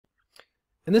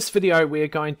In this video we're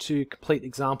going to complete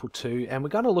example 2 and we're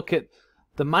going to look at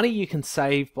the money you can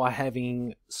save by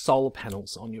having solar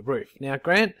panels on your roof. Now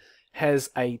Grant has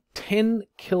a 10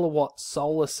 kilowatt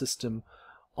solar system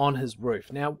on his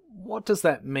roof. Now what does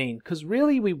that mean? Because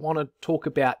really we want to talk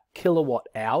about kilowatt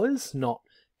hours, not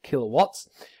kilowatts.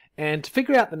 And to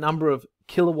figure out the number of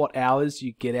kilowatt hours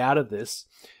you get out of this,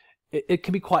 it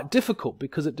can be quite difficult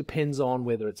because it depends on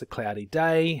whether it's a cloudy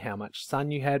day, how much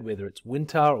sun you had, whether it's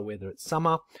winter or whether it's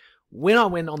summer. When I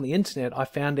went on the internet, I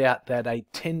found out that a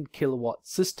 10 kilowatt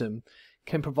system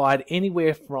can provide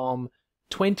anywhere from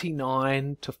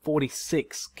 29 to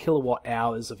 46 kilowatt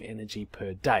hours of energy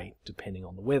per day, depending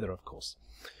on the weather, of course.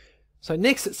 So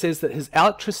next it says that his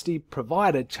electricity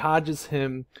provider charges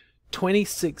him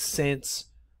 26 cents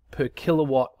per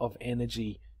kilowatt of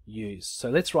energy used. So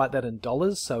let's write that in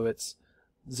dollars. So it's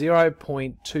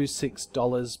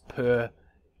 $0.26 per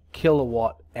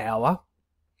kilowatt hour.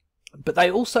 But they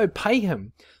also pay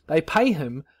him. They pay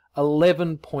him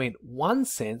 11.1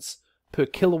 cents per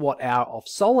kilowatt hour of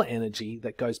solar energy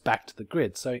that goes back to the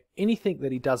grid. So anything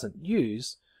that he doesn't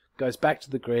use goes back to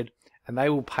the grid, and they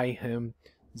will pay him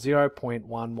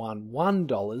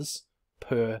 $0.111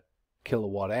 per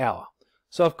kilowatt hour.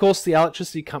 So of course the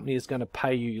electricity company is going to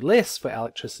pay you less for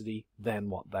electricity than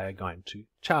what they are going to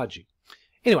charge you.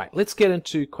 Anyway, let's get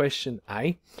into question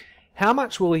A. How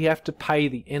much will he have to pay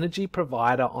the energy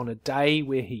provider on a day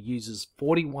where he uses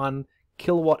 41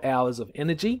 kilowatt hours of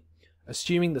energy,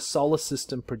 assuming the solar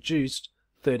system produced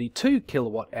 32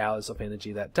 kilowatt hours of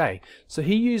energy that day? So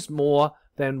he used more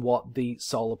than what the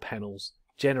solar panels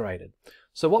generated.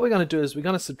 So what we're going to do is we're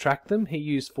going to subtract them. He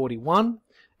used 41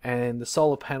 and the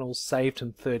solar panels saved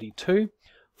him 32.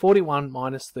 41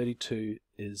 minus 32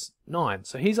 is 9.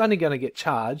 So he's only going to get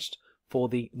charged for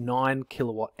the 9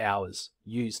 kilowatt hours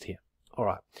used here.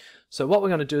 Alright, so what we're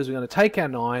going to do is we're going to take our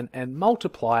 9 and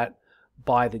multiply it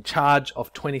by the charge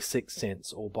of 26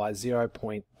 cents, or by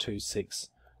 $0.26.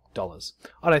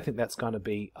 I don't think that's going to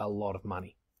be a lot of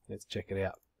money. Let's check it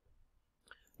out.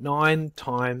 9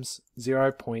 times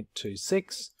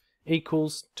 0.26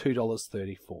 equals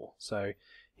 $2.34. So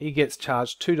he gets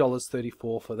charged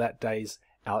 $2.34 for that day's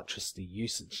electricity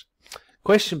usage.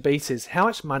 Question B says, how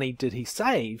much money did he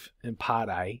save in part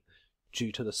A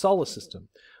due to the solar system?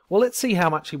 Well, let's see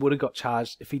how much he would have got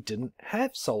charged if he didn't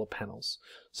have solar panels.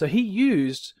 So he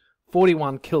used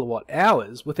 41 kilowatt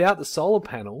hours without the solar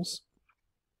panels.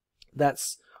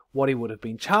 That's what he would have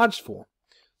been charged for.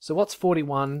 So what's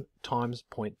 41 times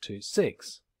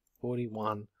 0.26?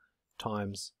 41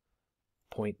 times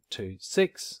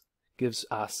 0.26 gives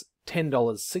us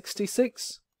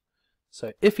 $10.66.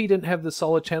 So if he didn't have the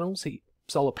solar panels, he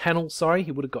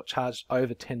would have got charged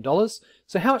over $10.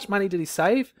 So how much money did he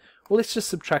save? Well, let's just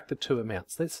subtract the two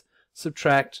amounts. Let's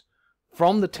subtract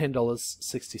from the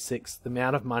 $10.66 the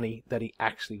amount of money that he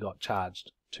actually got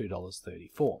charged,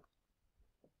 $2.34.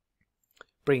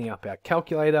 Bringing up our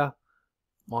calculator,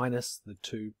 minus the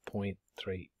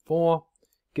 2.34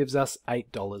 gives us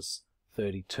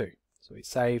 $8.32. So he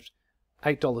saved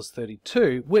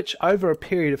 $8.32, which over a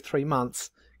period of 3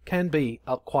 months can be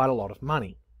quite a lot of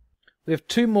money. We have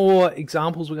two more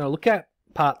examples we're going to look at,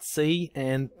 part C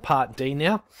and part D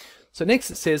now. So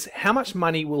next it says, how much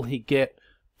money will he get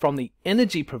from the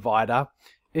energy provider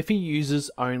if he uses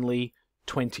only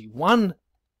 21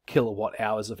 kilowatt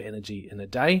hours of energy in a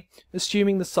day,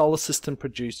 assuming the solar system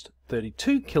produced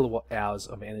 32 kilowatt hours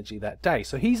of energy that day?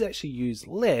 So he's actually used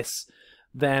less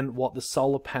than what the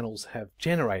solar panels have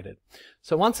generated.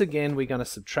 So once again we're going to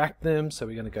subtract them. So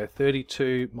we're going to go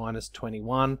 32 minus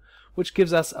 21, which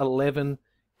gives us 11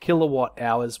 kilowatt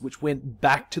hours, which went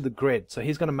back to the grid. So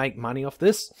he's going to make money off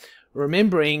this,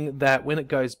 remembering that when it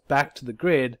goes back to the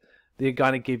grid they're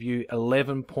going to give you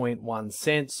 11.1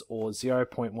 cents or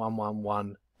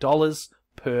 $0.111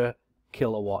 per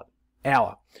kilowatt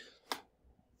hour.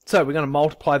 So we're going to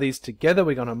multiply these together.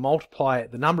 We're going to multiply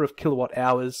the number of kilowatt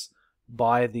hours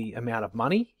by the amount of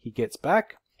money he gets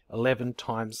back. 11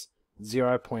 times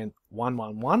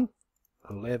 0.111,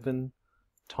 11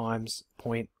 times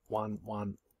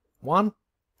 0.111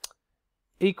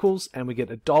 equals, and we get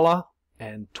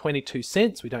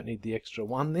 $1.22. We don't need the extra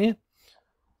one there.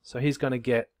 So he's going to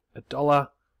get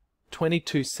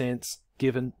 $1.22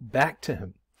 given back to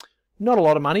him. Not a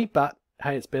lot of money, but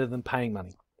hey, it's better than paying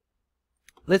money.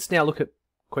 Let's now look at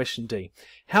question D.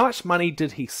 How much money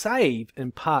did he save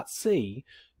in part C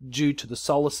due to the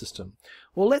solar system?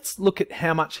 Well, let's look at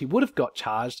how much he would have got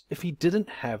charged if he didn't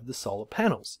have the solar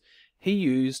panels. He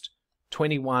used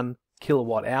 21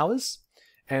 kilowatt hours,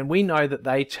 and we know that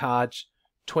they charge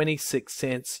 26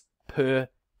 cents per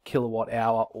kilowatt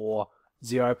hour, or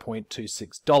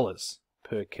 $0.26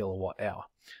 per kilowatt hour.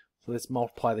 So let's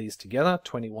multiply these together.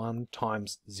 21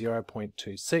 times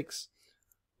 0.26.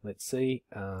 Let's see,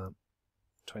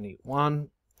 21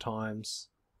 times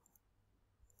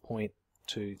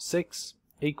 0.26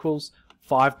 equals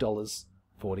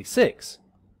 $5.46.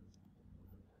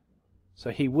 So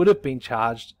he would have been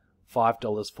charged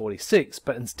 $5.46,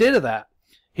 but instead of that,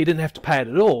 he didn't have to pay it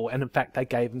at all, and in fact they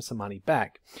gave him some money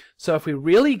back. So if we're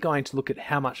really going to look at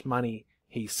how much money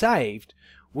he saved,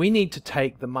 we need to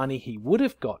take the money he would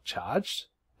have got charged,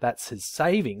 that's his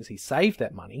savings, he saved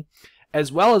that money,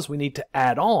 as well as we need to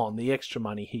add on the extra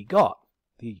money he got,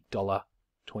 the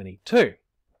 $1.22.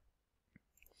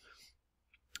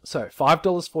 So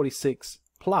 $5.46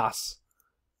 plus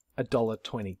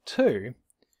 $1.22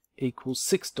 equals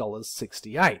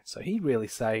 $6.68. So he really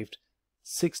saved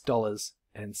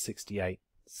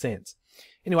 $6.68.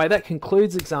 Anyway, that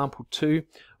concludes example 2.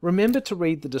 Remember to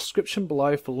read the description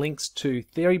below for links to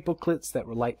theory booklets that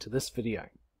relate to this video.